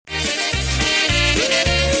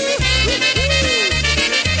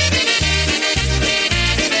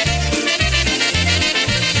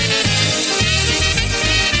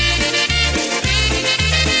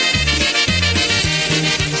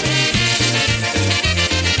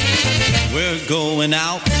going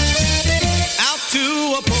out to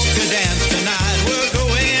a polka dance tonight. We're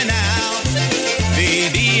going out,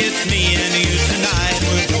 baby, it's me and you tonight.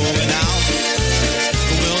 We're going out,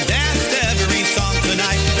 we'll dance to every song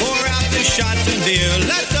tonight. Pour out the shots and beer,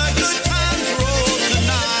 let the good times roll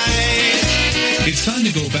tonight. It's time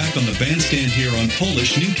to go back on the bandstand here on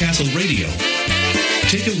Polish Newcastle Radio.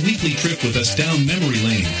 Take a weekly trip with us down memory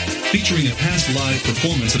lane, featuring a past live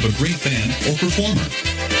performance of a great band or performer.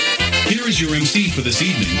 Here is your MC for this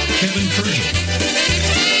evening, Kevin Purgel.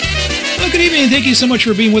 Well, good evening, and thank you so much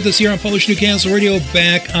for being with us here on Polish Newcastle Radio,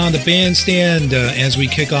 back on the bandstand as we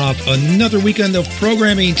kick off another weekend of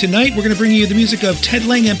programming. Tonight, we're going to bring you the music of Ted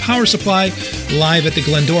Lang and Power Supply live at the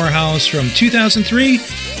Glendora House from 2003.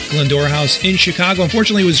 Glendora House in Chicago.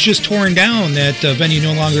 Unfortunately, it was just torn down. That venue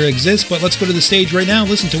no longer exists, but let's go to the stage right now.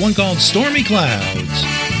 Listen to one called Stormy Clouds.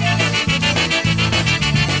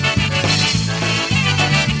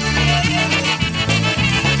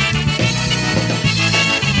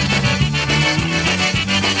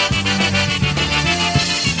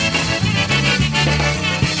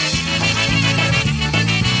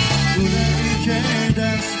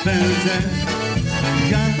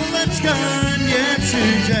 Jabłeczka nie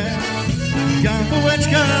przyjdzie,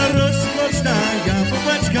 jabłeczka rozkoczna,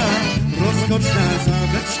 jabłeczka rozkoczna, za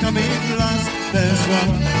beczkami w las weszła.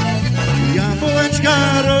 Jabłeczka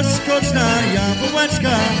rozkoczna,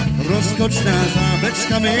 jabłeczka rozkoczna, za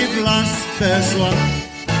beczkami w las weszła.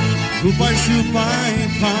 Kupaj, siupaj,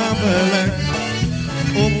 Pawelek,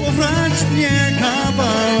 opowiadać mnie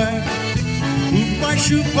kawałek. Upaj,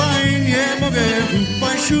 siupaj, nie mogę,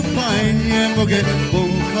 upaj, siupaj, nie mogę, bo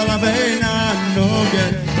chalabę na nogę.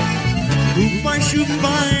 Upaj,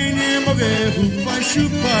 siupaj, nie mogę, upaj,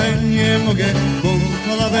 siupaj, nie mogę, bo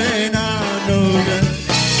chalabę na nogę.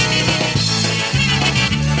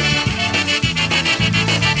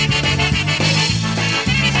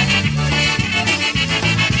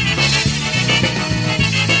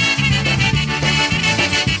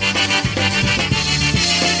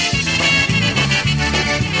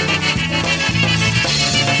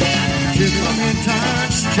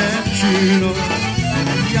 Pamiętasz, dziewczyno,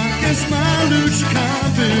 jak jest maluszka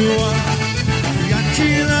była. Ja ci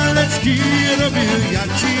laleczki robił,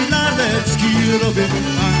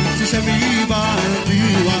 a ty się mi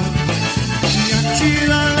bawiła. Ja ci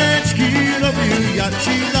laleczki robił, a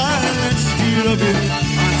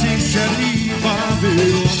ty się mi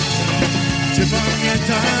bawiła. Czy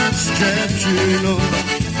pamiętasz, dziewczyno,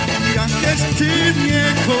 jakieś ty mnie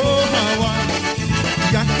kochała?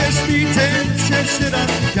 Jakieś mi ten pierwszy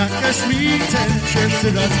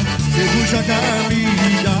raz, ty buziaka mi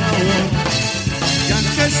dało.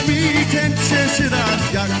 Jakieś mi ten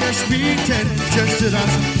pierwszy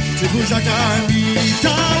raz, ty buziaka mi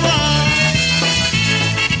dała.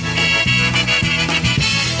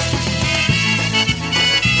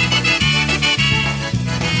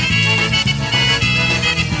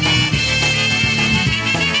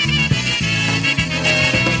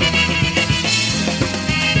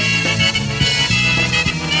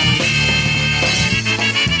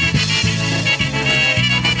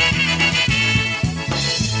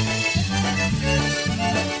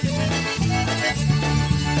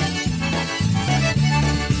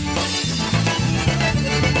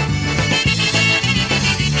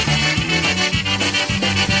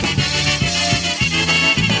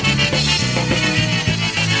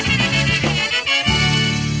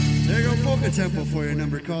 Tempo for your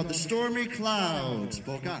number called The Stormy Clouds.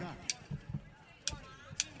 Polka.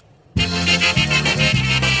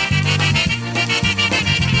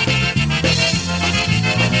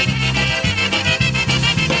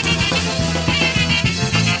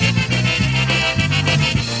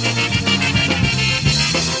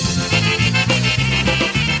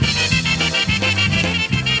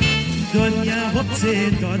 Donia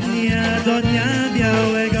chłopcy, donia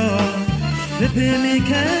białego, wypymy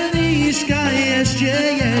kieliszka jeszcze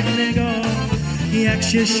jednego. Jak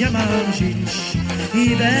się mam żyć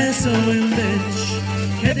i wesołym być,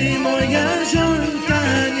 kiedy moja żonka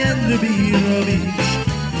nie lubi robić.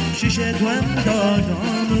 Przyszedłem do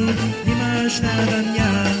domu i masz na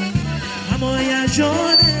dnia, a moja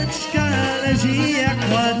żoneczka leży jak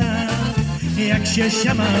ładna. Jak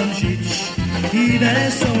się mam żyć i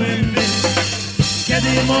wesołym być,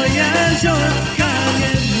 kiedy moja żonka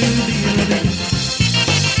nie lubi robić.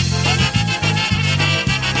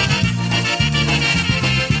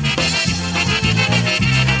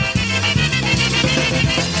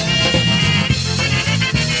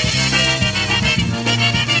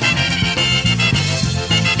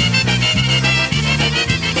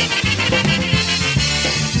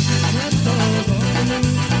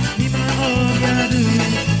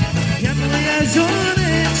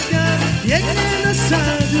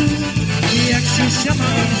 się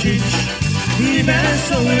mam żyć i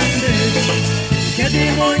wesołym być,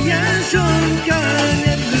 kiedy moja żonka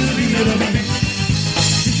nie lubi robić.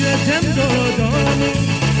 Przyszedłem do domu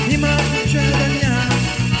i mam czerwienia,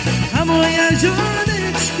 a moja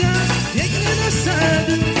żoneczka biegnie do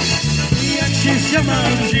sadu. Jak się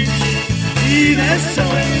mam żyć i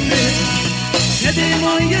wesołym być, kiedy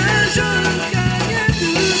moja żonka nie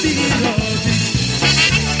lubi robić.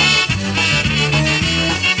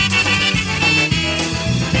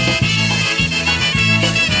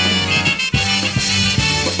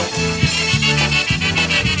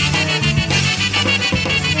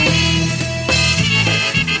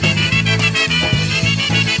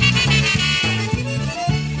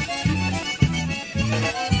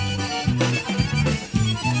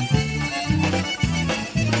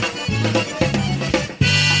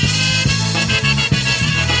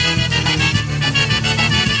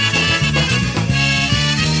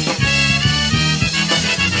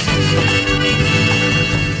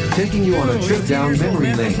 Taking you on a trip down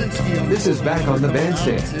memory lane. This is Back on the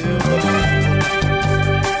Bandstand.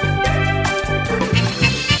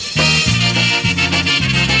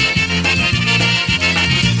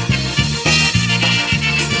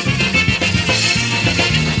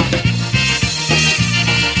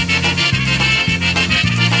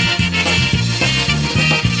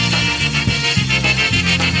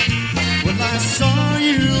 Well, I saw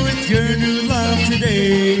you with your new love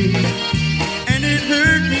today, and it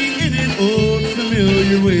hurt me in an old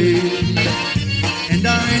familiar way. And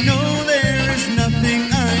I know there is nothing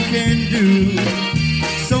I can do,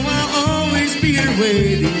 so I'll always be here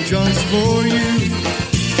waiting just for you.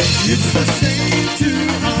 It's the same two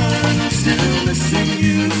hearts still missing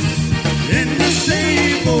you, and the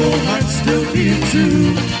same old heart still being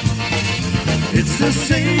true. It's the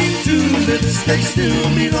same two lips, they still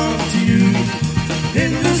belong to you,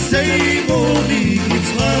 and the same old me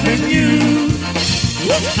keeps loving you.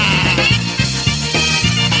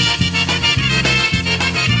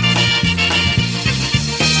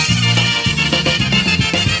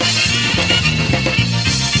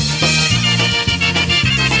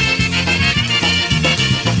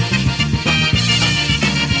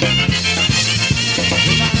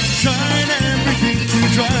 Tried everything to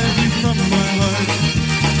drive you from my heart,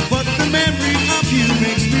 but the memory of you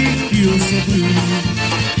makes me feel so blue.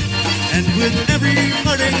 And with every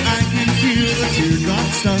heartache I can feel a teardrop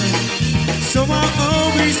start, so I'll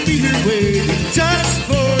always be here waiting just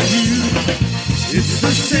for you. It's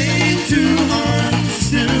the same two hearts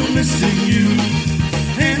still missing you,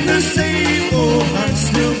 and the same old heart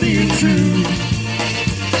still being true.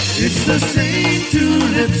 It's the same two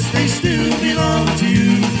lips, they still belong to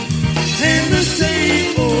you, and the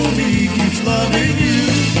same old me keeps loving you.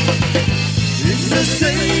 It's the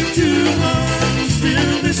same two hearts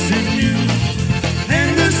still missing you,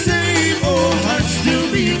 and the same old heart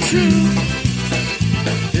still being true.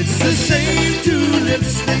 It's the same two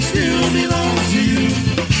lips, they still belong to you,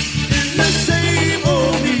 and the same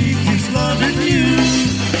old me keeps loving you.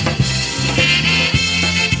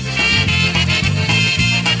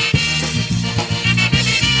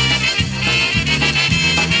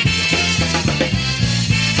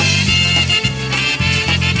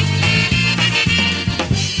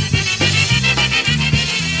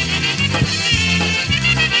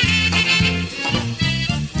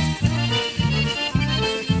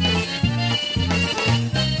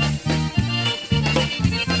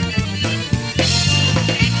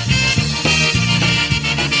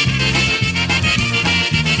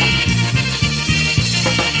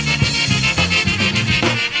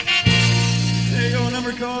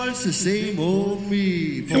 It's the same old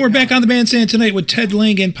me. And we're back on the Bandstand tonight with Ted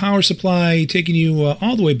Lang and Power Supply, taking you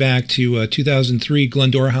all the way back to 2003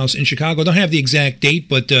 Glendora House in Chicago. Don't have the exact date,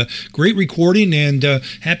 but great recording, and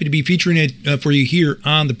happy to be featuring it for you here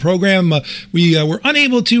on the program. We were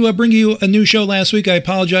unable to bring you a new show last week. I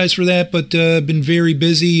apologize for that, but been very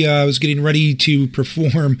busy. I was getting ready to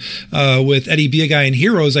perform with Eddie Biagai and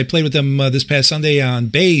Heroes. I played with them this past Sunday on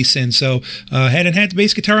bass, and so hadn't had the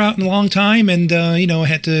bass guitar out in a long time, and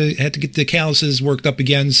had to get the calluses worked up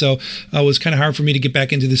again. So it was kind of hard for me to get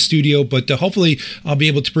back into the studio, but hopefully I'll be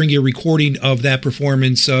able to bring you a recording of that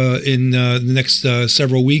performance in the next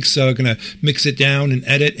several weeks. Going to mix it down and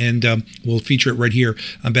edit, and we'll feature it right here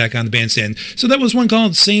on Back on the Bandstand. So that was one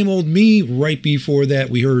called Same Old Me. Right before that,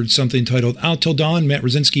 we heard something titled Out Till Dawn, Matt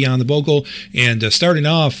Rosinski on the vocal, and starting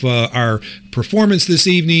off our performance this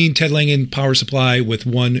evening, Ted Lang and Power Supply with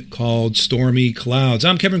one called Stormy Clouds.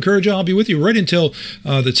 I'm Kevin Kurja. I'll be with you right until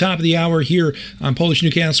the top of the hour here on Polish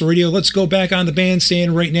Newcastle Radio. Let's go back on the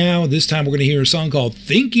Bandstand right now. This time we're going to hear a song called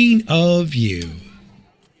Thinking of You.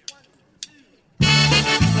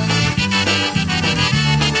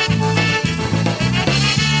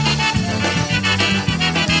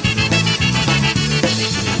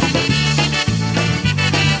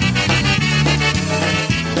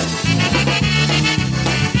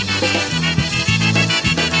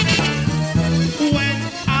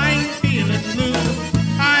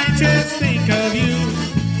 think of you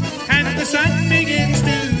and the sun begins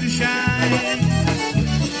to shine,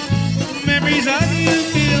 memories of you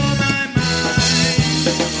fill my mind.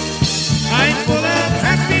 I'm full of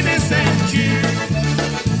happiness and cheer,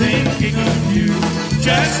 thinking of you,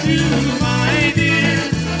 just you, my dear.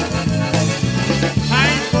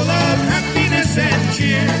 I'm full of happiness and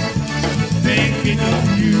cheer, thinking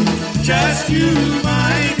of you, just you,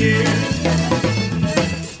 my dear.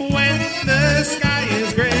 When the sky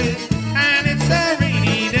is gray and it's a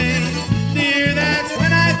rainy day, dear, that's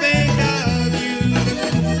when I think of you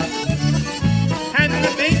and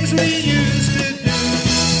the things we used to do.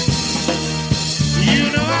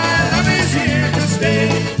 You know our love is here to stay.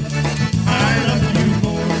 I love you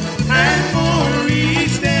more and more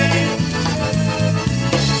each day.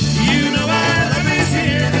 You know our love is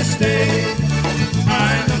here to stay.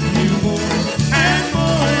 I love you more and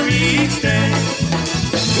more each day.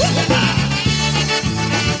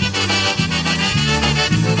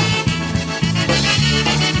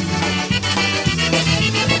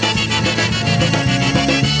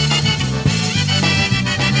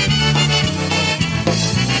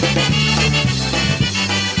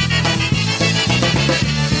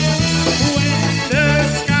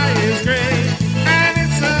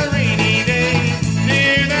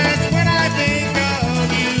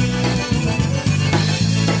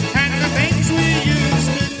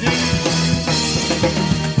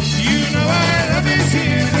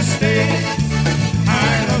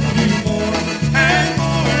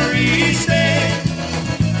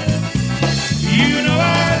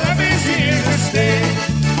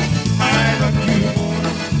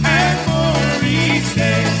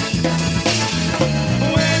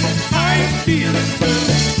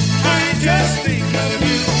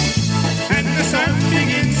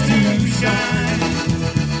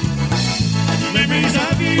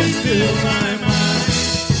 Fill my mind.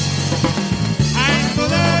 I'm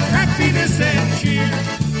full of happiness and cheer,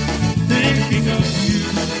 thinking of you,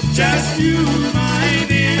 just you, my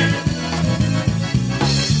dear.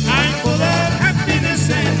 I'm full of happiness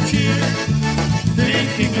and cheer,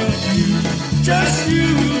 thinking of you, just you,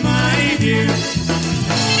 my dear.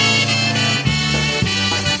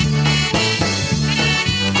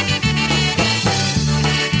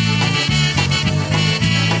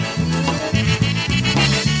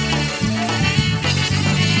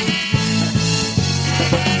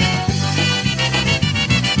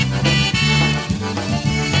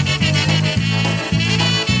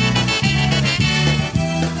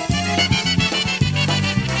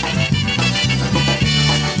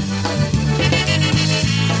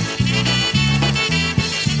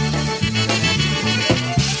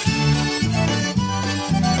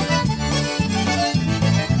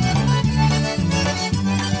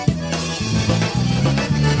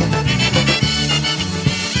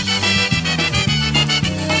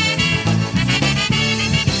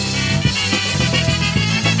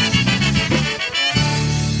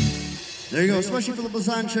 There you go, especially for the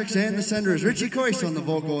Blazon chicks and the senders. Richie Coyce on the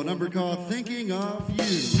vocal, a number called Thinking of You.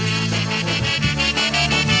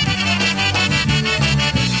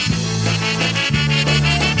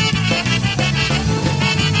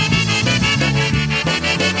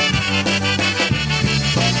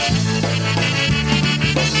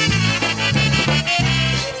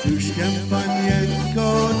 Duszkiem,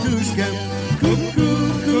 panienko, duszkiem, kuku,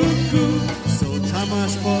 kuku, so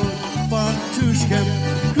tamasz pod tuszkiem,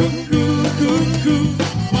 kuku, kuku.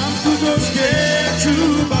 Mam tu gorzkie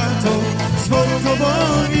czubato, swą tobą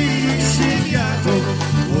i światło.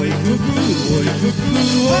 Oj kuku, oj kuku,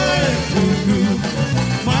 oj kuku.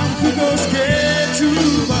 Mam tu gorzkie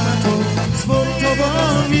czubato, swą tobą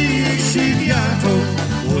i światło.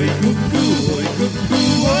 Oj kuku, oj kuku,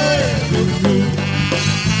 oj kuku.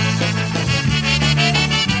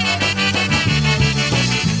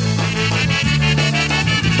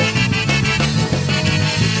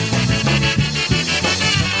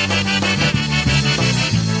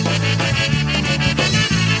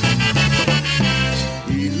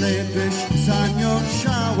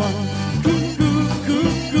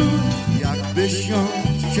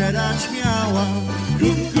 Sprzedać miała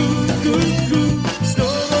kuku, kuku, 100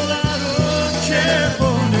 dolarów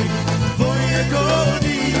czerwonych, twoje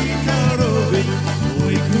konika robi.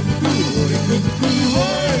 Oj kuku, oj kuku,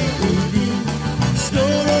 oj kuku, 100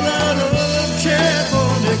 dolarów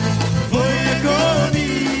czerwonych, twoje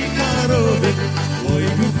konika robi. Oj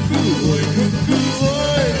kuku, oj kuku,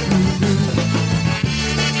 oj kuku.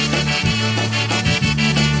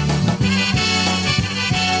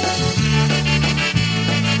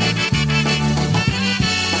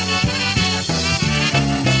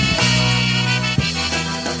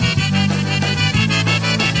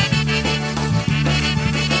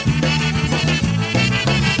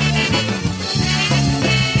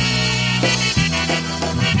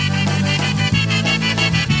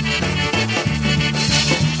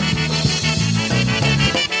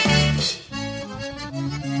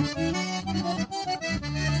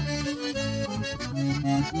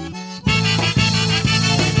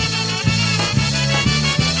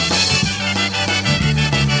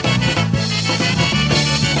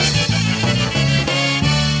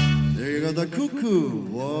 the Cuckoo,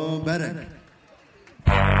 Wobetek.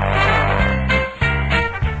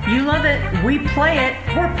 You love it, we play it.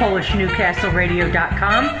 We're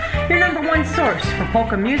PolishNewcastleRadio.com, your number one source for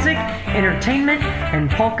polka music, entertainment, and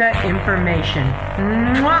polka information.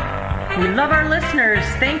 Mwah! We love our listeners.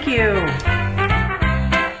 Thank you.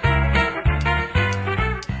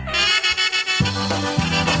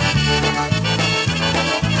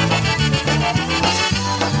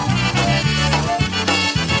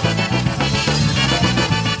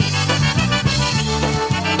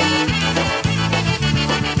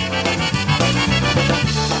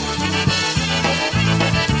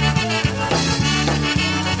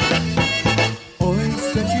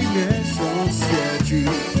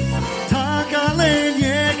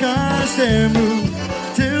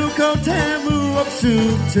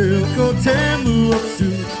 Tylko temu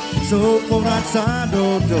obsu, co powraca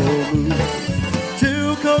do domu.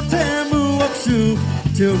 Tylko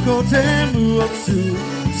temu obsu,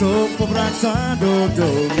 co powraca do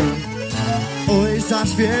domu. Oj,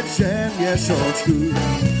 zaświeć się miesiączku,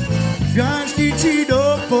 gwiazdki ci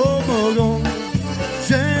dopomogą,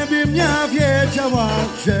 żebym ja wiedziała,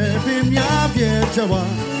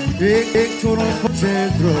 i którą pójdzie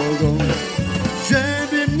drogą.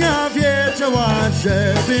 Żebym ja wiedziała,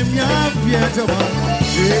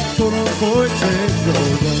 i którą pójdzie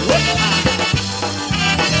drogą.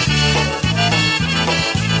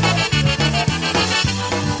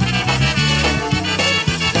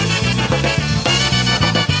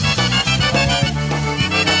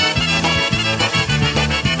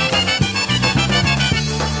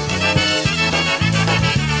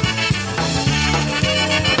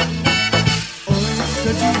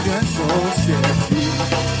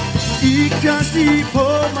 I gwiazdy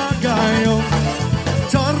pomagają,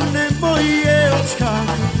 czarne moje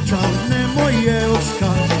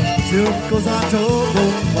oczka, tylko za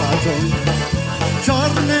tobą płacą.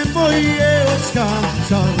 Czarne moje oczka,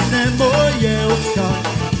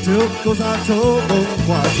 tylko za tobą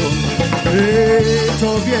płacą. I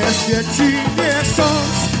tobie świeci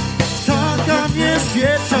miesiąc, taka mnie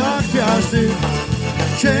świeca gwiazdy.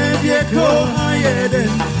 Ciebie kocha jeden,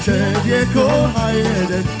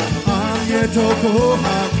 a mnie to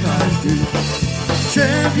kocha każdy.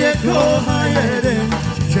 Ciebie kocha jeden,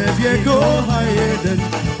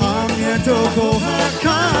 a mnie to kocha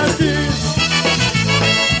każdy.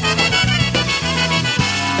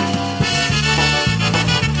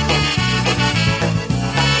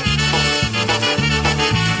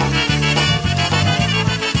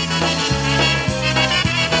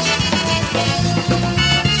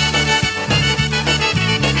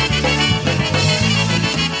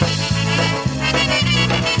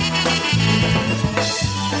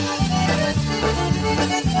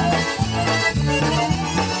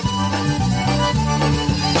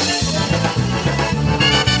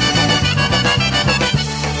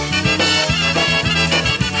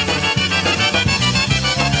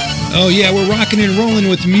 Oh, yeah, we're rocking and rolling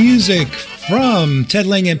with music from Ted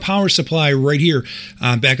Lang and Power Supply right here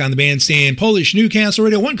back on the Bandstand. Polish Newcastle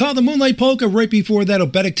Radio. One called the Moonlight Polka. Right before that,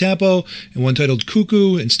 Obetic Tempo. And one titled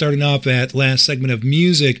Cuckoo. And starting off that last segment of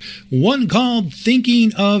music, one called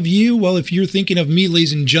Thinking of You. Well, if you're thinking of me,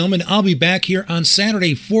 ladies and gentlemen, I'll be back here on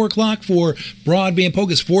Saturday, 4 o'clock for Broadband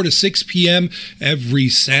Polkas, 4 to 6 p.m. every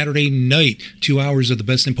Saturday night. 2 hours of the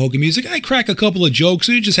best in polka music. I crack a couple of jokes.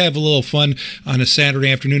 So you just have a little fun on a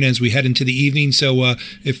Saturday afternoon as we head into the evening. So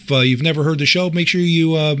if you've never heard the show, make sure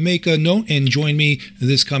you make a note and join me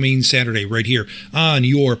this coming Saturday right here on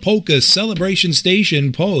your polka celebration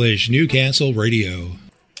station, Polish Newcastle Radio.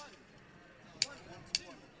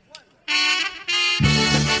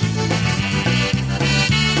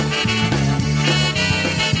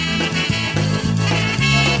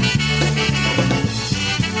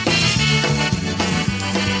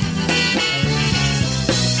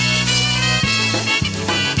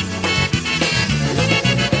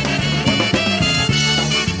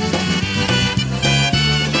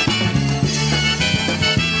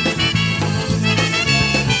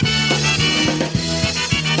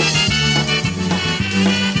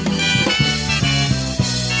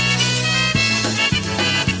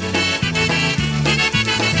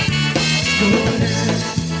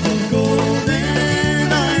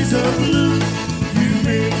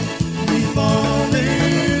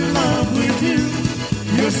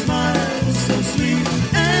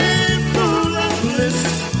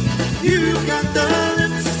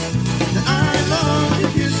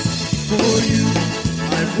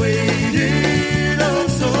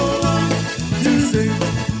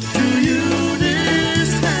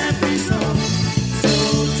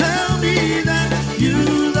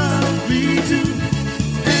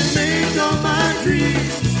 all my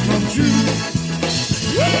dreams come true.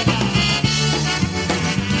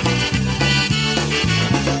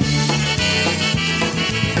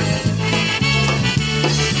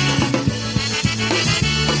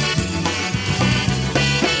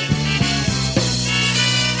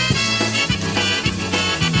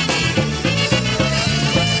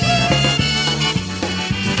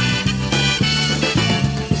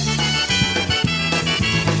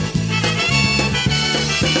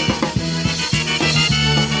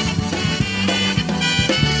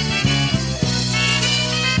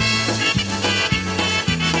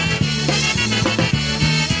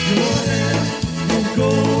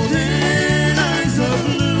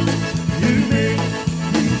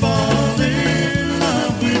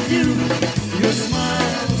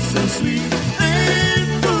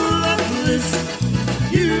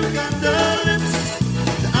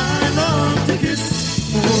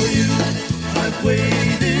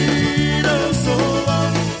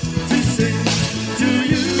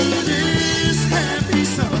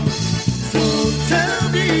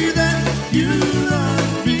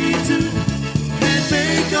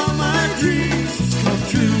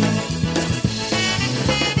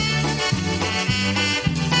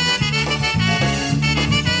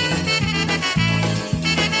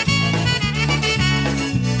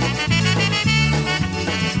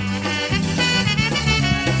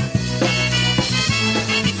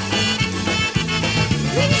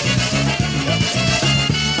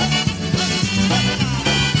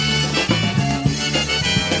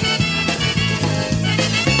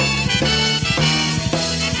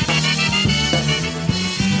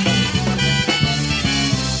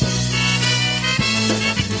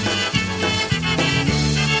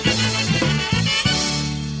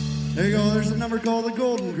 Called the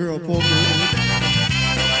Golden Girl Polka.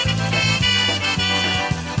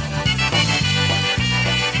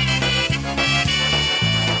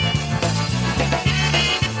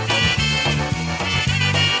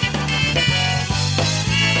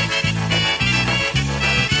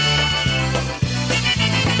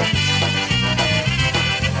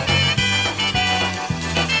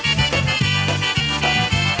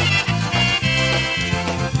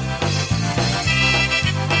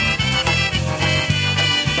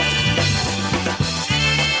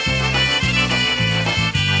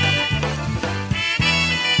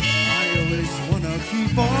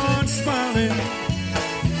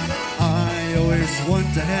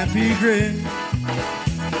 Happy grin.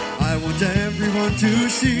 I want everyone to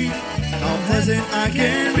see how pleasant I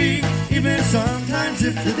can be, even sometimes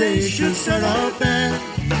if the day should start out bad.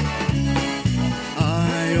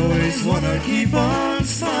 I always want to keep on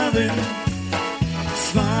smiling,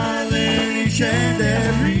 smiling each and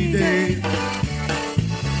every day.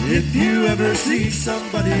 If you ever see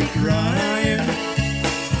somebody crying,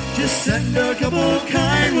 just send a couple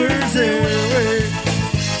kind words their way.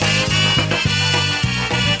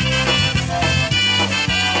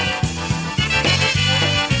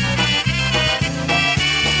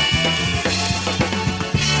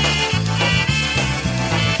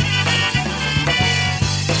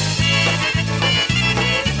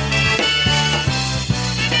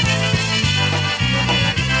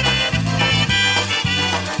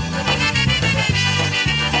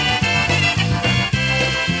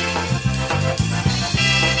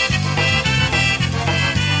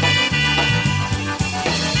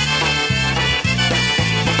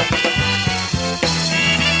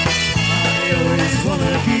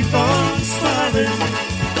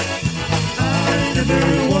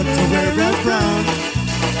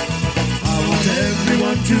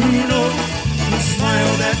 To know the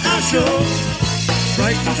smile that I show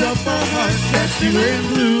brightens up a heart that's feeling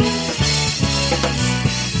blue.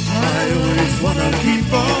 I always want to keep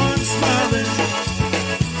on smiling,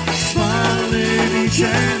 smiling each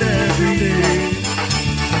and every day.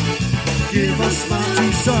 Give a smile to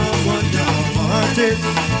someone downhearted,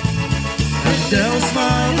 and they'll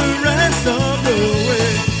smile the rest of the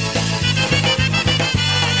way.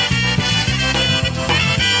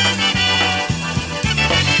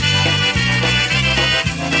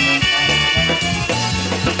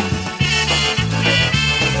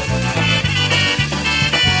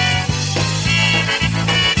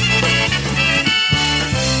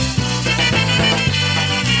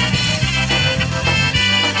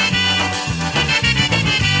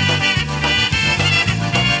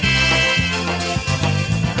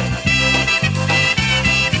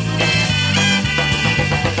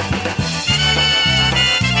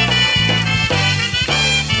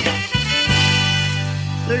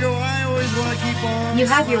 You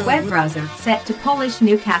have your web browser set to Polish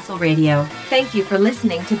Newcastle Radio. Thank you for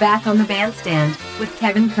listening to Back on the Bandstand with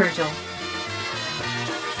Kevin Kurgel.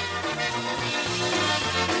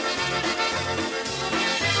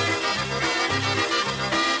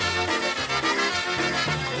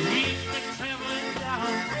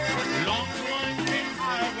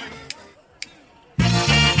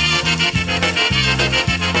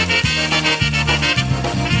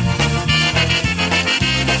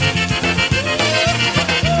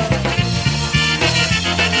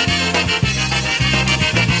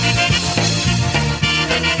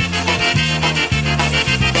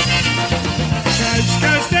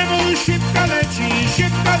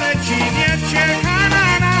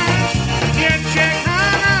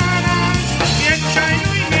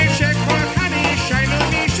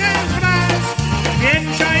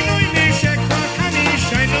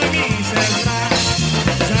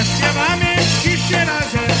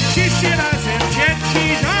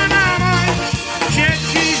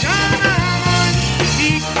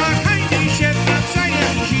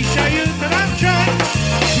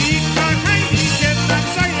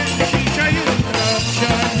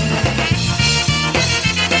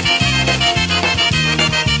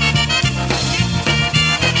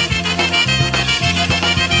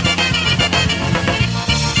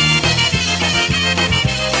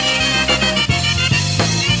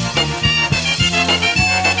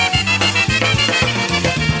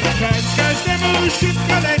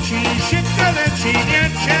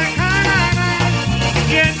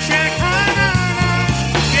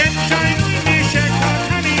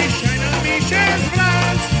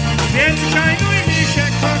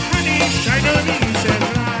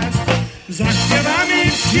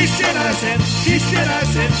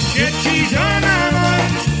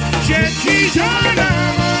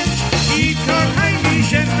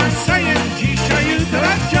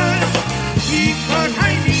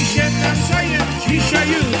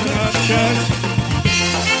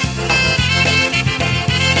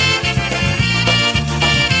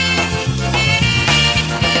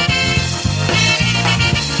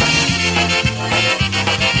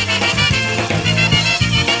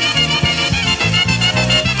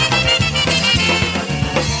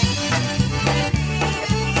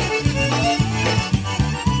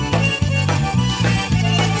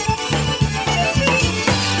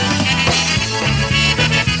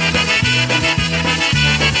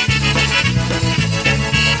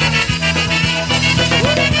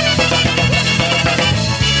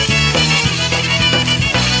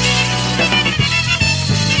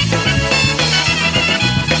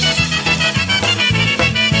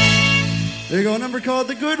 Called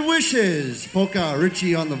The Good Wishes. Polka,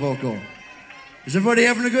 Richie on the vocal. Is everybody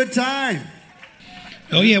having a good time?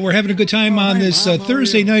 Oh, yeah, we're having a good time on this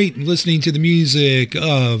Thursday night listening to the music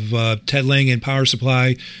of Ted Lang and Power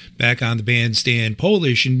Supply back on the Bandstand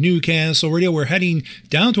Polish in Newcastle Radio. We're heading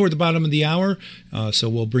down toward the bottom of the hour, so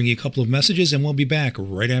we'll bring you a couple of messages and we'll be back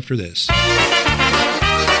right after this.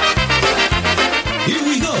 Here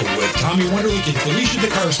we go with Tommy Wonderlick and Felicia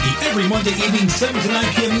Dekarsky every Monday evening, 7 to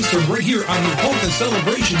 9 p.m. Eastern, right here on the Polka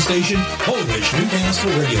Celebration Station, Polish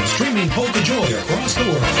Newcastle Radio, streaming Polka Joy across the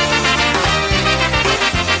world.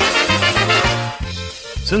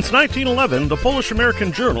 Since 1911, the Polish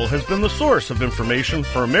American Journal has been the source of information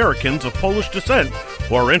for Americans of Polish descent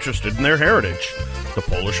who are interested in their heritage. The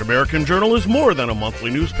Polish American Journal is more than a monthly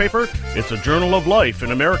newspaper. It's a journal of life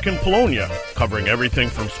in American Polonia, covering everything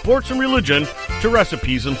from sports and religion to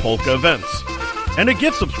recipes and polka events. And a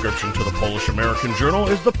gift subscription to the Polish American Journal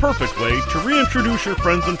is the perfect way to reintroduce your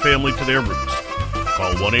friends and family to their roots.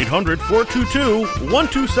 Call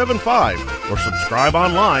 1-800-422-1275 or subscribe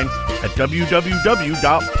online at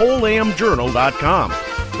www.polamjournal.com.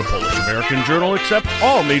 The Polish American Journal accepts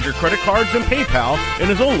all major credit cards and PayPal and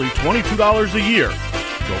is only $22 a year.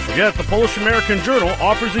 Don't forget, the Polish American Journal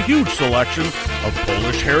offers a huge selection of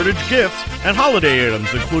Polish heritage gifts and holiday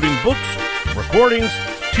items, including books, recordings,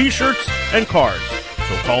 T-shirts, and cards.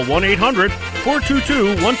 So call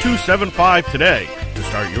 1-800-422-1275 today to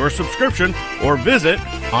start your subscription or visit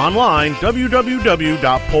online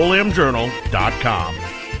www.polamjournal.com.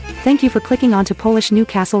 Thank you for clicking on to Polish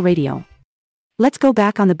Newcastle Radio. Let's go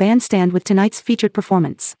back on the bandstand with tonight's featured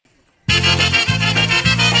performance.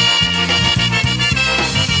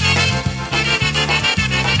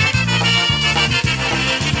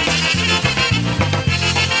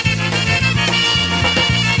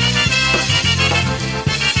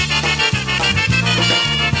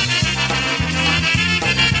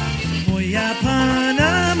 Moja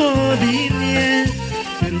pana mobilnie,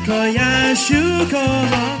 tylko Jasiu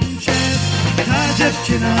kocham cię. Ta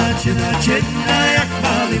dziewczyna, cienna jak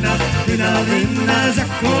malina, lina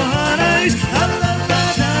zakochana już.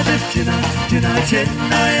 Ta dziewczyna,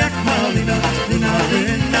 cienna jak malina, lina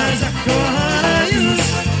zakochana już.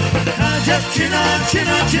 Ta dziewczyna,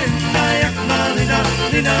 cienna jak malina,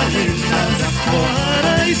 lina zakochana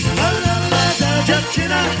już. Ta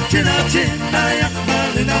dziewczyna, cienna jak malina, lina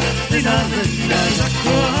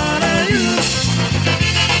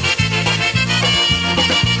zakochana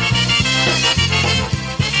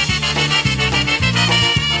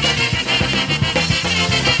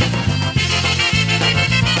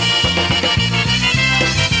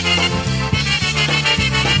już.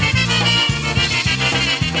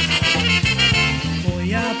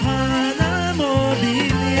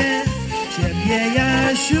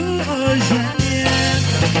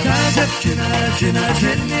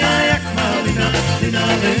 Dziewczyna, jak malina, lina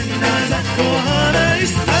zakochana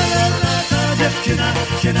jest. Ta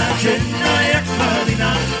dziewczyna, jak malina,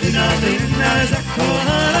 lina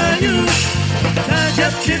zakochana już.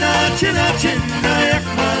 dziewczyna, jak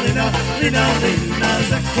malina, lina,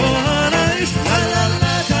 zakochana już. La la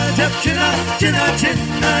la, ta dziewczyna,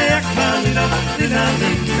 jak malina, lina,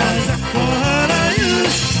 zakochana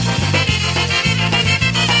już.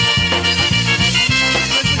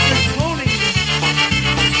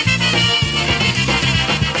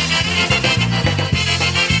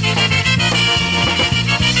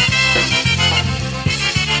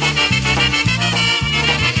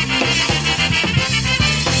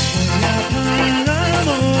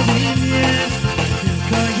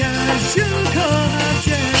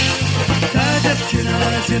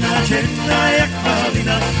 Dziewczyna, jak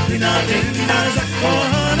malina, lina,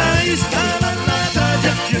 zakochana już. La la la, ta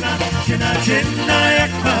dziewczyna,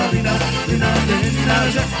 jak malina, lina,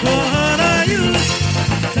 zakochana już.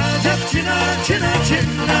 Ta dziewczyna,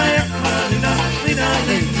 jak malina, lina,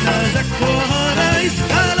 zakochana już.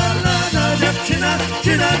 La la la, ta dziewczyna,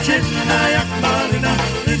 jak malina,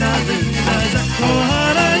 lina,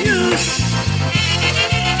 zakochana już.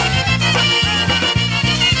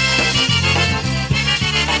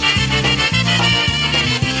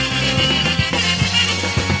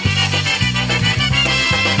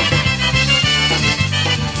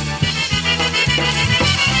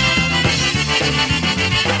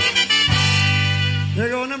 There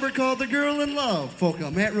you go, a number called The Girl in Love. Polka.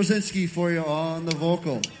 Matt Rosinski for you on the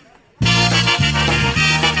vocal.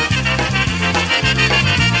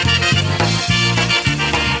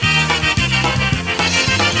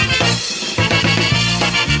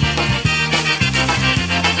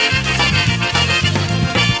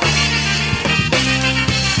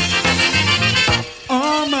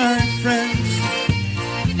 All my friends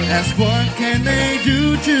ask what can they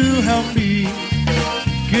do to help me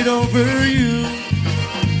get over you.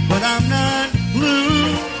 But I'm not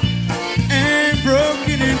blue and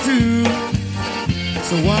broken in two.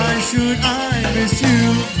 So why should I miss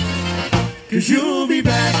you? 'Cause you'll be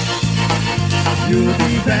back. You'll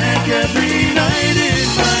be back every night in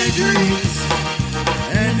my dreams.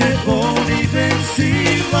 And it won't even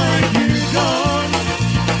seem like you're gone.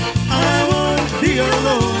 I won't be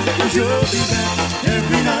alone. 'Cause you'll be back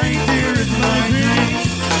every night here in my dreams.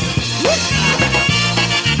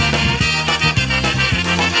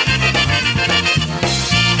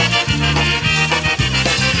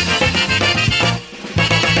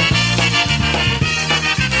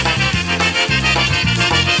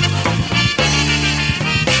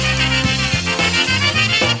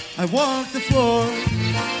 I walk the floor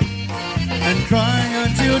and cry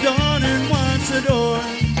until dawn and watch the door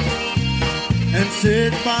and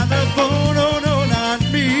sit by the phone. Oh no, not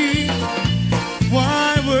me.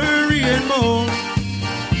 Why worry and moan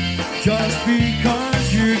just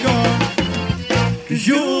because you're gone? 'Cause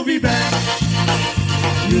you'll be back.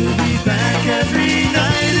 You'll be back every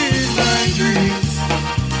night in my dreams.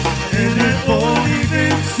 And it won't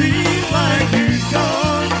even seem like you're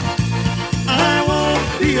gone. I won't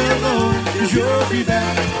be alone, 'cause you'll be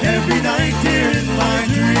back every night here in my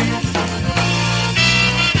dreams.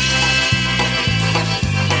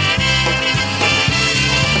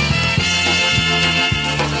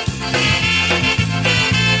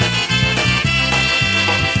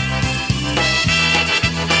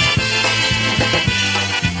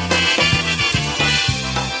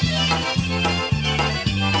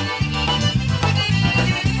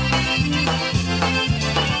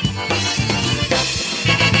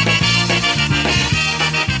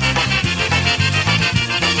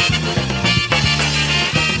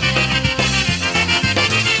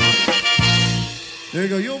 There you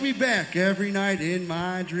go. You'll be back every night in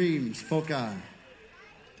my dreams. Polka.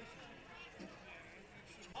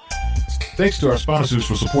 Thanks to our sponsors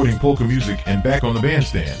for supporting polka music and Back on the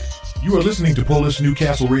Bandstand. You are listening to Polish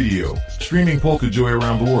Newcastle Radio, streaming polka joy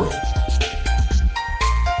around the world.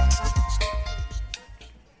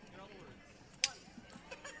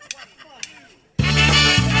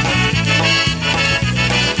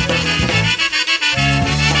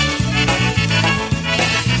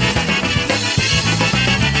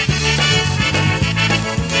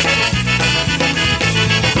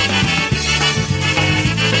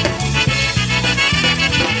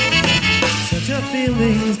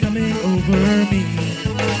 Feelings coming over me.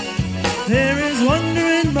 There is wonder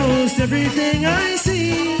in most everything I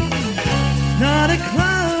see. Not a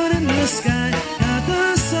cloud in the sky, got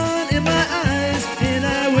the sun in my eyes, and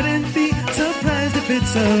I wouldn't be surprised if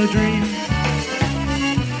it's a dream.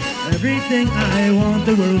 Everything I want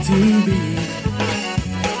the world to be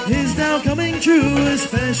is now coming true,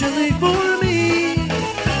 especially for me.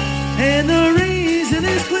 And the reason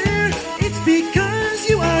is clear, it's because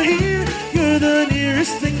you are here. You're the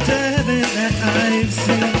nearest thing to heaven that I've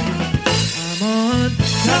seen. I'm on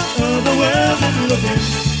looking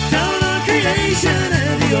down on creation,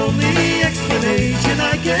 and the only explanation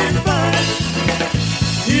I can find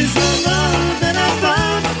is the love that I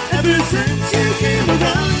found ever since you came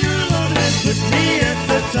around. Your love has put me at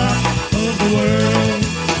the top of the world.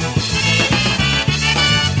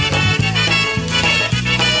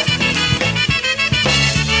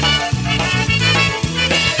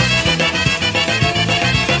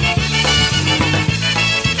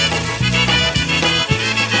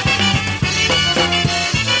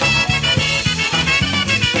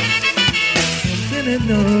 And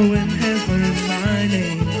no one has learned my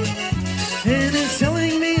name, and it's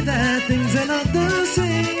telling me that things are not the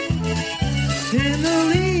same. In the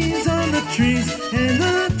leaves on the trees and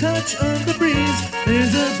the touch of the breeze,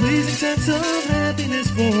 there's a pleasing sense of happiness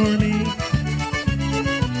for me.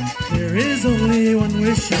 There is only one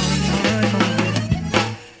wish on my mind.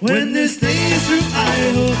 When this day is through,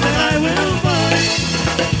 I hope that I will find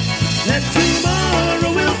that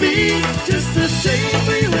tomorrow will be just the same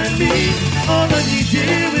for you and me. All I need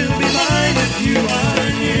here will be mine if you are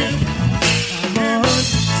near. I'm on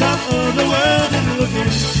top of the world and looking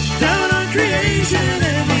down on creation,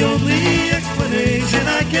 and the only explanation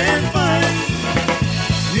I can find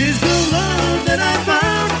is the love that I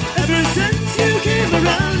found ever since you came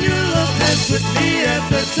around. Your love has put me at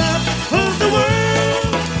the top of the world.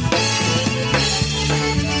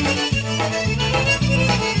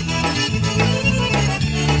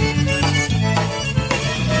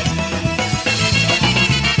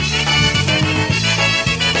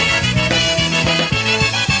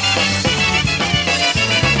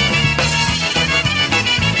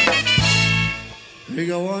 We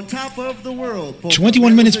go on top of the world.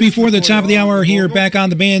 21 minutes before the top of the hour here, back on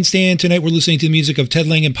the bandstand. Tonight we're listening to the music of Ted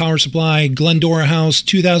Lang and Power Supply, Glendora House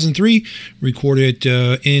 2003, recorded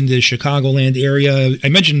in the Chicagoland area. I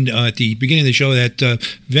mentioned at the beginning of the show that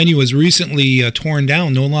venue was recently torn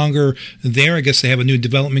down, no longer there. I guess they have a new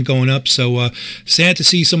development going up, so sad to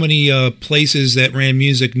see so many places that ran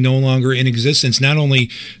music no longer in existence. Not only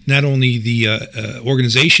the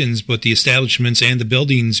organizations, but the establishments and the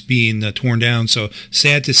buildings being torn down, so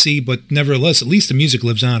sad to see, but nevertheless, at least the music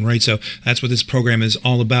lives on, right? So that's what this program is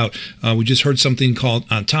all about. We just heard something called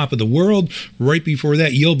On Top of the World. Right before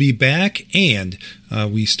that, You'll Be Back, and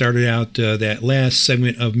we started out that last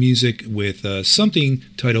segment of music with something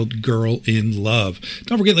titled Girl in Love.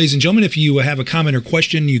 Don't forget, ladies and gentlemen, if you have a comment or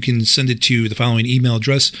question, you can send it to the following email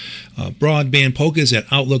address,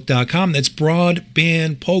 broadbandpolkas@outlook.com. That's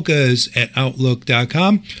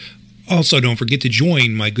broadbandpolkas@outlook.com. Also, don't forget to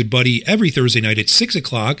join my good buddy every Thursday night at 6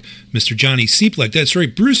 o'clock, Mr. Johnny Seeplek. That's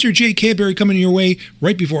right, Brewster J. Cadbury coming your way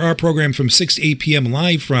right before our program from 6 to 8 p.m.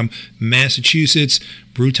 live from Massachusetts.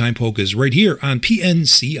 Brewtime Polkas right here on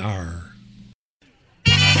PNCR.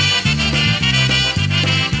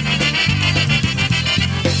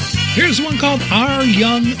 Here's one called Our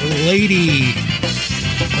Young Lady.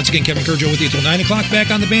 Once again, Kevin Kurjo with you until 9 o'clock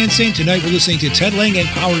back on the bandstand. Tonight we're listening to Ted Lang and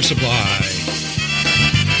Power Supply.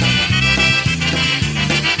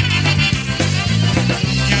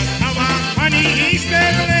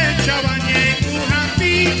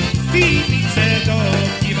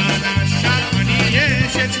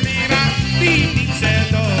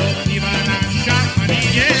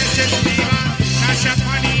 Nasza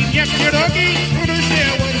pani nie pierogi, różnie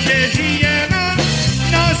łącznie żyje,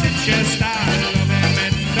 no życie stalowe,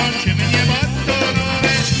 będą czy mnie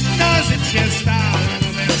botorowe, no życie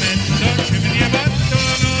stalowe, będą czy mnie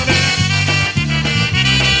botorowe.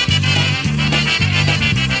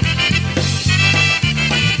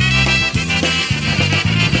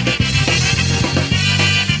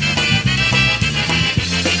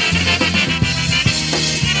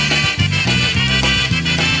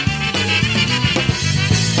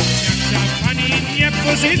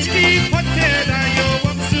 Pożyczki podbierają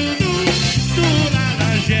obsudu,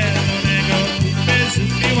 tulala zielonego, bez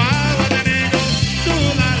upiła ładnego,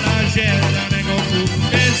 tulala zielonego,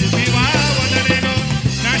 bez upiła ładnego.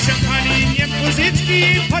 Nasza pani nie pożyczki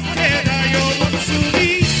podbierają obsudu,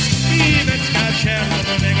 piweczka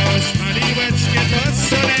czerwonego, smaliłeczkę do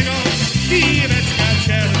sonego, piweczka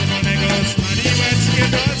czerwonego, smaliłeczkę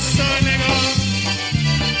do sonego.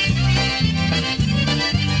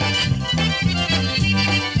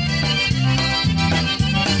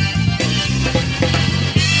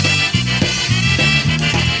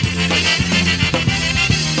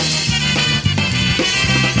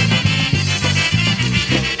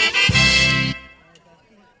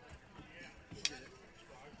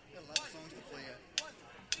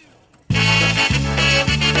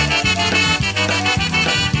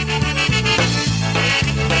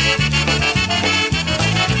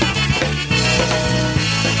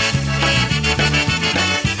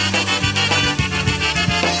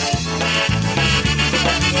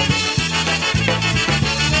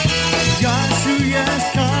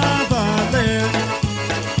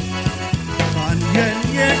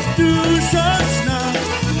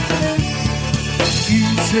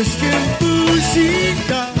 pieskiem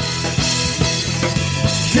buzika.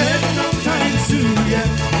 Z jedną tańcuje,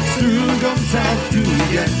 z drugą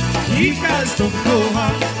żartuje i każdą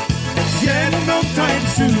kocha. Z jedną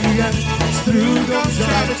tańcuje, z drugą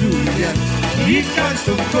żartuje i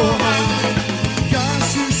każdą kocha.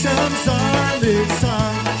 Jasiu się zaleca,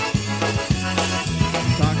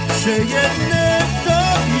 tak się jednego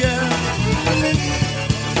wie,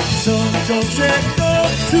 co dobrze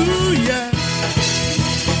gotuje.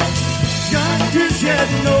 Jak ty z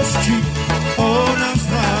jedności, ona z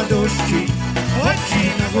radości chodzi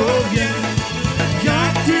na głowie.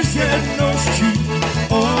 Jak ty z jedności,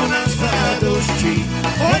 ona z radości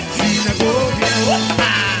chodzi na głowie.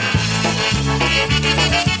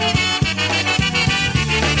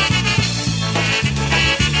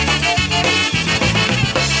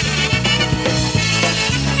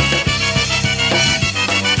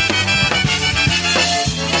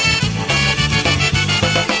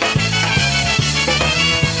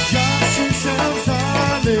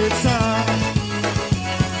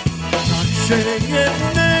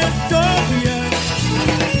 Jednego wie,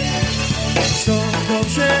 co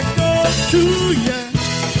dobrze gotuje.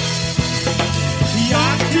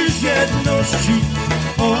 Jak ty z jedności,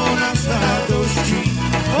 ona z radości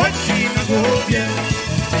chodzi na głowie.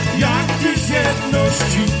 Jak ty z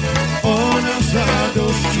jedności, ona z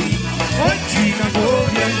radości chodzi na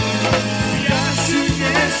głowie. Jasiu,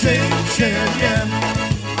 nie żyj ciebie,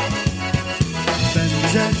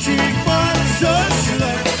 będzie ci bardzo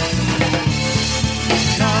źle.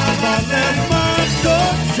 Kawaler ma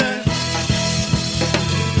dobrze,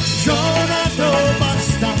 żona to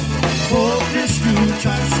basta, po pysku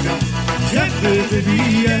czaszka, zęby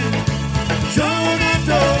wybije. Żona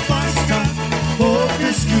to basta, po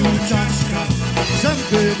pysku czaszka,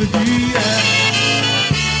 zęby wybije.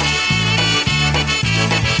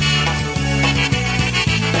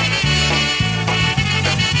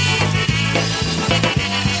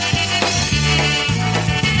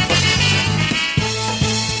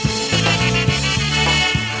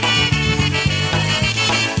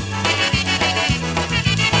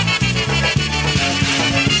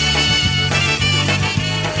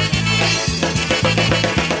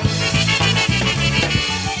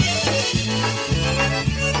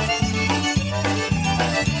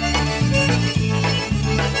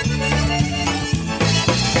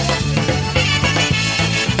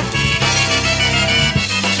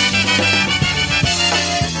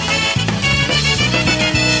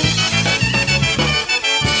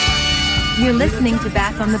 You're listening to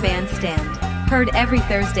Back on the Bandstand. Heard every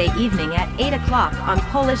Thursday evening at 8 o'clock on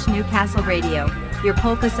Polish Newcastle Radio, your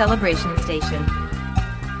polka celebration station.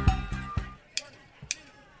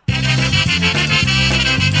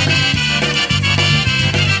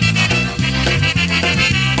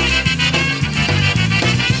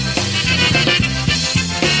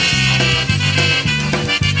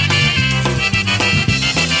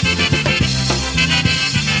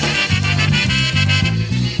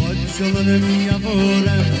 Zielonym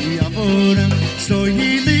jaworem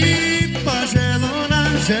stoi lipa zielona,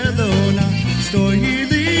 zielona. Stoi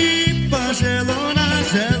lipa zielona,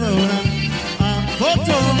 zielona. A pod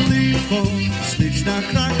tą lipą śliczna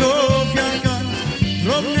krakowianka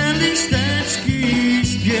drobne listeczki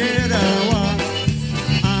zbierała.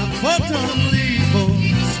 A pod tą lipą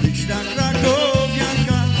śliczna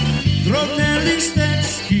krakowianka drobne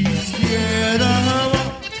listeczki zbierała.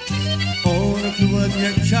 Ona królewnie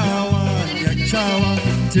jak chciała,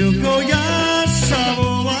 tylko Jasia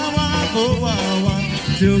wołała,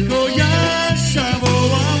 tylko Jasia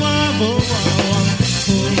wołała.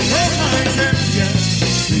 Pokochajże mnie,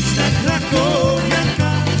 śliczna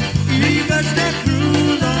krakowianka i weźmie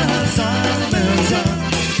króla za męża.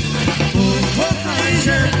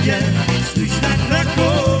 Pokochajże mnie, śliczna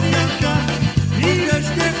krakowianka i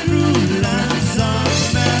weźmie króla za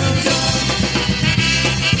męża.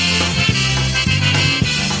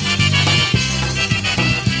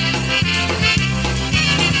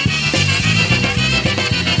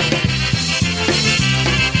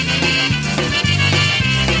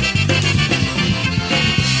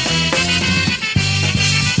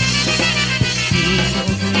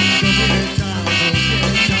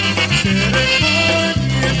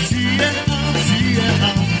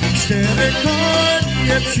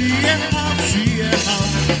 Przyjechał.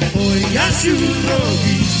 Oj, Jasiu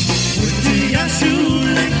drogi, oj ty Jasiu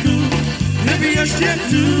lęku, wybijasz się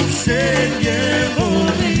tu w sobie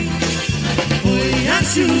woli. Oj,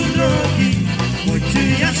 Jasiu drogi, oj ty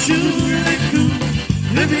Jasiu lęku,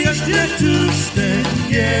 wybijasz się tu w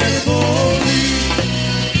sobie woli.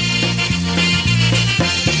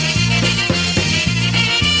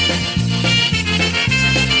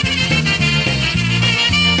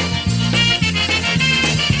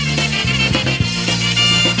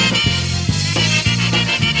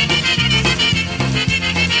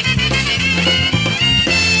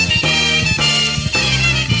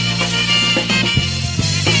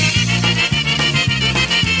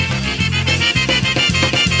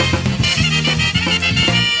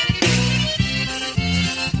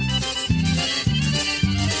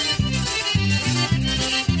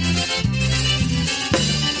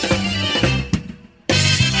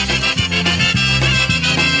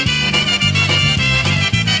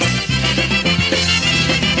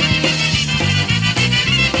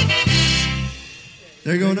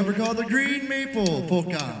 Maple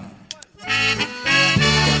Polka.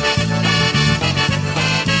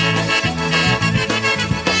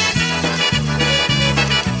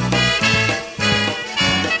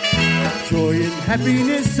 Joy and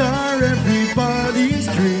happiness are everybody's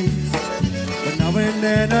dreams, but now and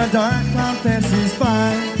then a dark cloud passes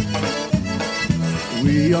by.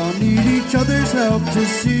 We all need each other's help to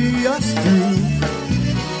see us through.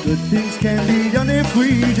 Good things can be done if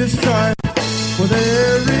we just try. For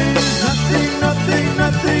there is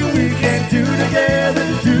nothing we can't do together.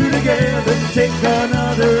 Take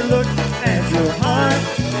another look at your heart.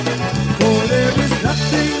 For there is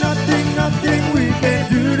nothing we can't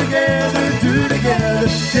do together.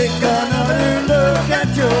 Take another look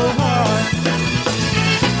at your heart.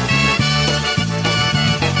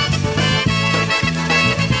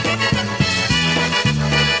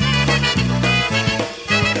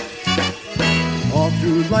 All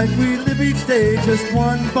through life we live each day just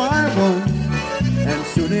one by one, and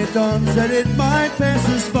soon it dawns that it might pass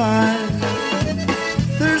us by.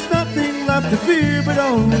 There's nothing left to fear but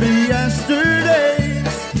only yesterdays.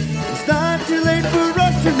 It's not too late for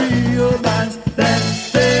us to realize that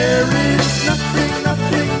there is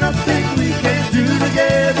nothing we can't do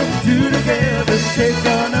together. Take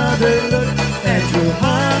another look at your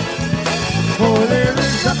heart. For there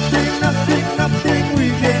is nothing we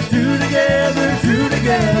can't do together.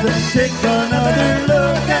 Take another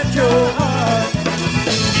look at your heart.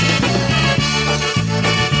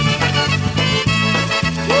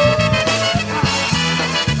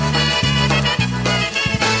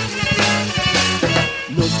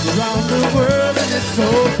 Look around the world and it's so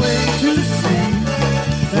plain to see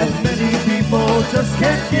that many people just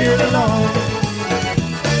can't get along.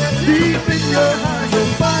 Deep in your heart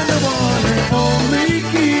you'll find the one and only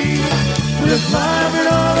key. With love and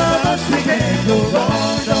all of us we can't go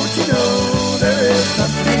wrong. Don't you know there is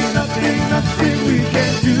nothing we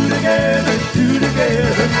can't do together.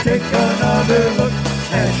 Take another look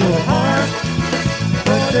at your heart.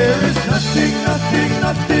 But there is nothing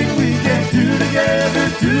we can't do together.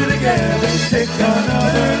 Take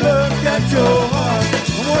another look at your heart.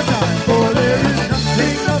 One more time. For there is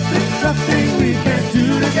nothing we can't do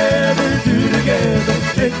together.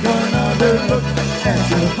 Take another look at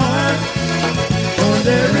your heart. For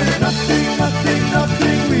there is nothing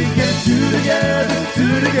we can't do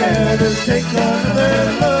together. Take another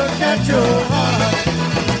look at your heart.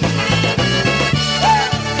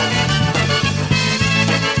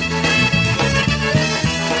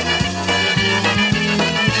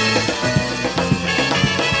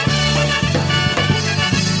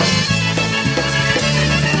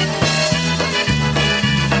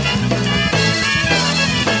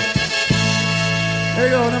 There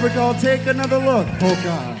you go, number called Take Another Look,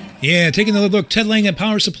 Polka. Yeah, taking another look, Ted Lang and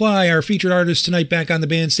Power Supply, our featured artist tonight back on the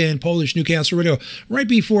Bandstand, Polish Newcastle Radio. Right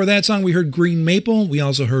before that song, we heard Green Maple. We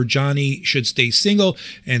also heard Johnny Should Stay Single.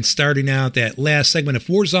 And starting out that last segment of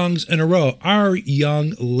 4 songs in a row, Our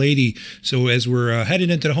Young Lady. So as we're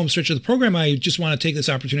heading into the home stretch of the program, I just want to take this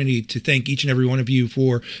opportunity to thank each and every one of you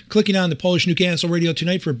for clicking on the Polish Newcastle Radio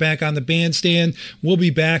tonight for Back on the Bandstand. We'll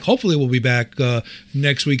be back. Hopefully we'll be back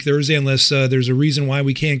next week, Thursday, unless there's a reason why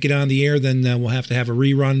we can't get on the air. Then we'll have to have a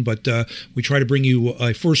rerun. But we try to bring you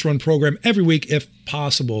a first-run program every week if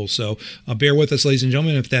possible. So bear with us, ladies and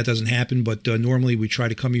gentlemen, if that doesn't happen. But normally we try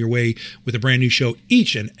to come your way with a brand new show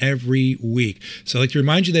each and every week. So I'd like to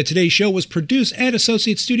remind you that today's show was produced at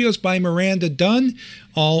Associate Studios by Miranda Dunn.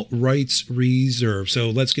 All rights reserved. So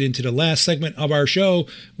let's get into the last segment of our show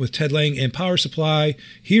with Ted Lang and Power Supply.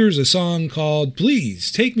 Here's a song called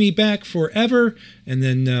Please Take Me Back Forever. And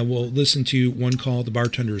then we'll listen to one called The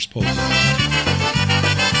Bartender's Polka.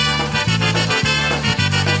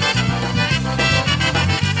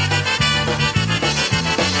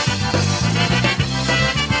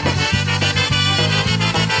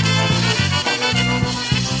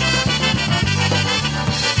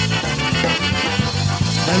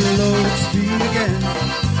 Hello, it's me again.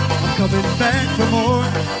 I'm coming back for more.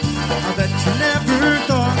 I bet you never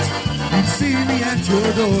thought you'd see me at your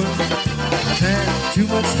door. I've had too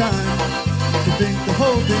much time to think the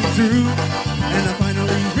whole thing through, and I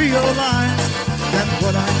finally realized that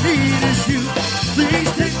what I need is you. Please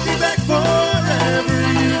take me back forever.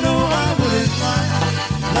 You know I wouldn't lie.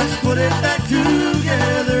 Let's put it back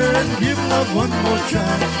together and give love one more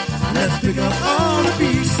try. Let's pick up all the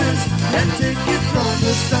pieces and take it from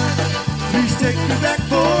the start. Please take me back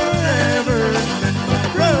forever and mend my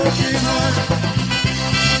broken heart.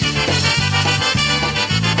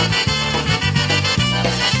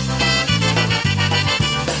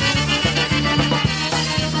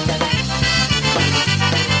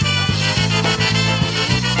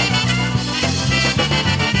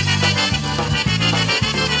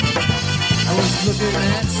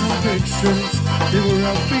 pictures, they were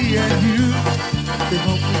of me and you. They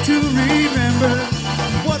helped me to remember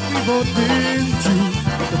what we both been through.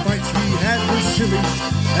 The fights we had were silly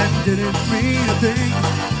and didn't mean a thing.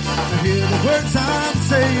 I hear the words I'm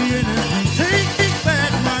saying, and please take me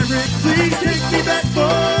back, my Rick. Please take me back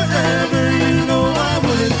forever. You know I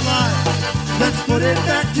wouldn't lie. Let's put it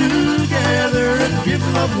back together and give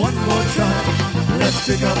love one more try. Let's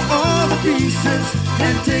pick up all the pieces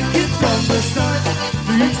and take it from the start.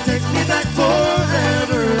 Please take me back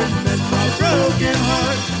forever and mend my broken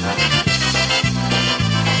heart.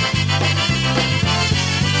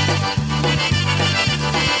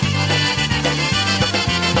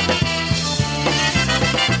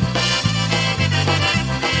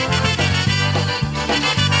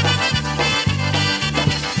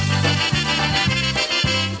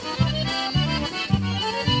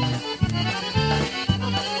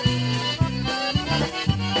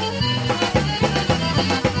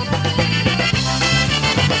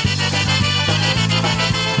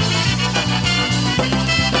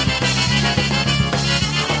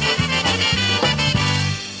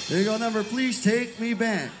 Number, please take me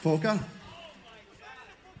back, polka.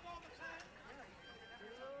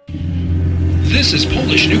 This is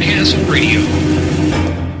Polish Newcastle Radio.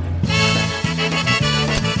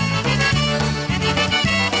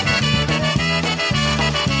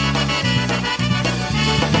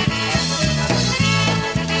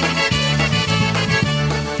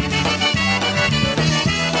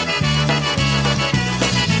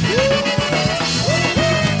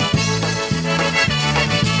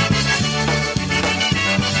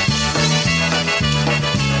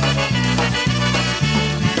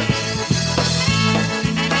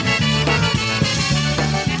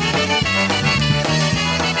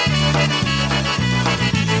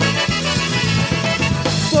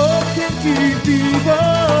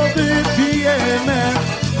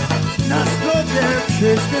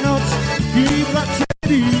 Wszystkie noc i dla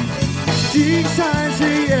ciebie dzisiaj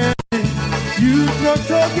żyjemy, jutro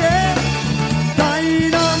to wie. Daj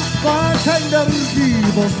nam bartender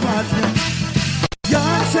piwo smaczne.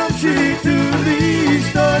 Ja chciałem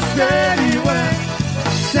przytulić do świeli łeb.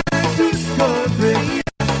 Serduszko wyje,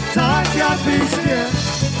 tak jakbyś nie.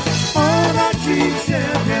 Ona ci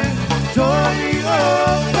siebie, to mi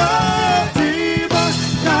oba. Ty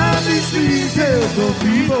masz na myśli tylko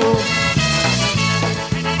piwo.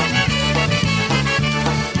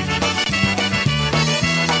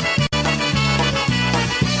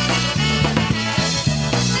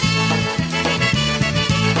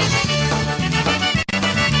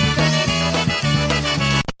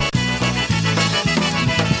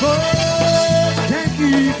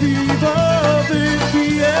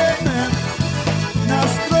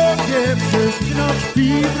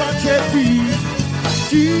 Śpi dla ciebie,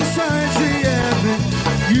 dzisiaj żyjemy,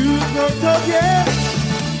 jutro to wie.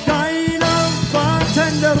 Daj nam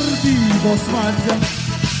bartender piwo smaczne.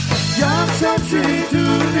 Ja chcę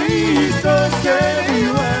przytulić do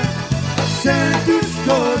siebie łeb.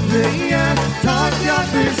 Serduszko wyje, tak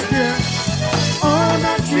jakbyś nie.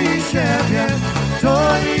 Ona ci siebie,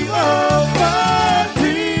 to i oba.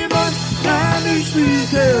 Ty masz na myśli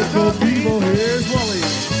tylko piwo. Here's Wally.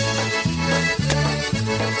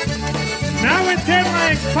 Now when Ted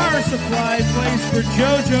Lang's Power Supply plays for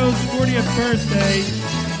JoJo's 40th birthday,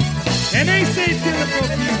 and they say typical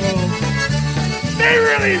people, they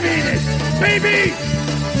really mean it, baby!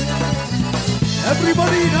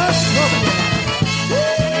 Everybody knows trouble.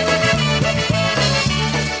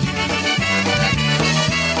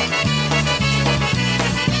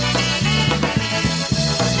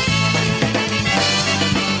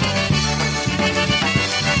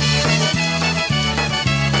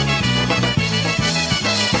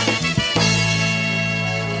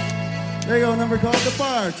 There you go, a number called The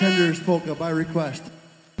Bartender's Polka by request.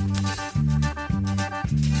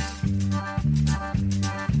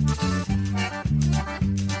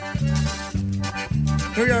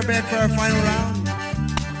 Here we are back for our final round.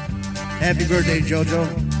 Happy birthday, JoJo.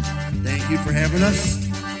 Thank you for having us.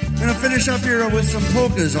 We're going to finish up here with some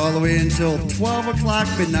polkas all the way until 12 o'clock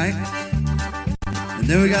midnight. And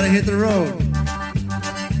then we got to hit the road.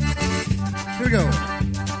 Here we go.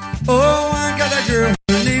 Oh, I got a girl.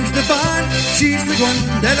 Her name's Devon, she's the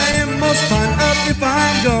one that I am most fond of. If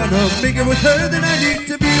I'm gonna figure with her, then I need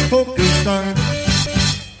to be a polka star.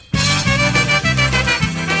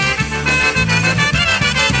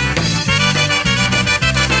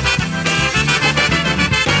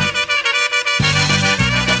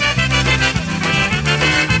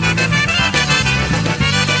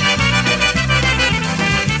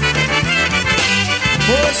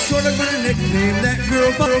 Oh, sort of a nickname, that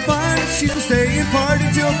girl, fine. she's a stay and party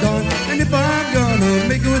till dawn. And if I'm gonna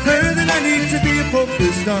make it with her, then I need to be a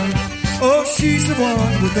polka star. Oh, she's the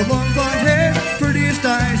one with the long blonde hair, prettiest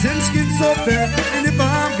eyes and skin so fair. And if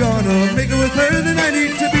I'm gonna make it with her, then I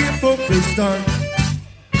need to be a polka star.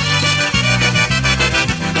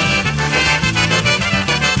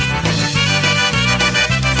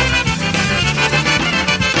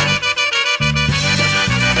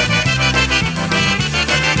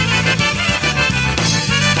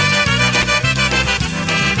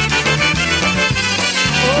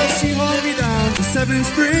 Seven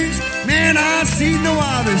Springs, man, I've seen the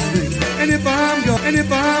wildest things. And if I'm gonna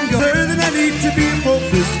her, then I need to be a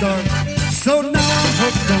polka star. So now I'm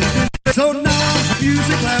hooked on it. So now I'm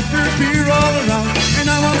music, laughter, beer all around. And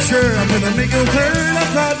now I'm sure I'm gonna make it with her, and I'm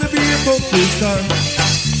proud to be a polka star.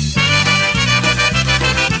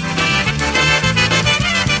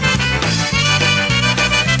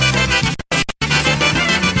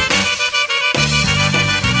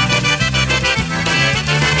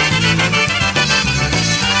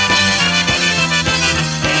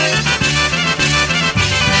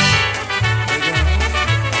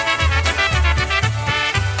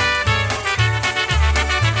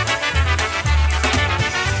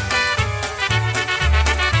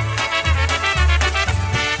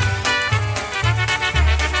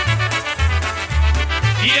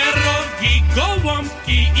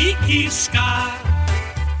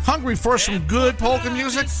 Hungry for some good polka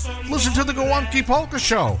music? Listen to the Gołąbki Polka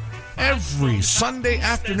Show every Sunday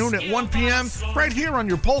afternoon at 1 p.m. right here on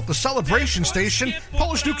your polka celebration station,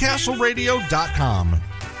 PolishNewcastleRadio.com.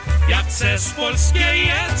 Jak chcesz polskie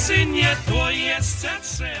jedzenie, to jeszcze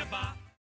trzeba.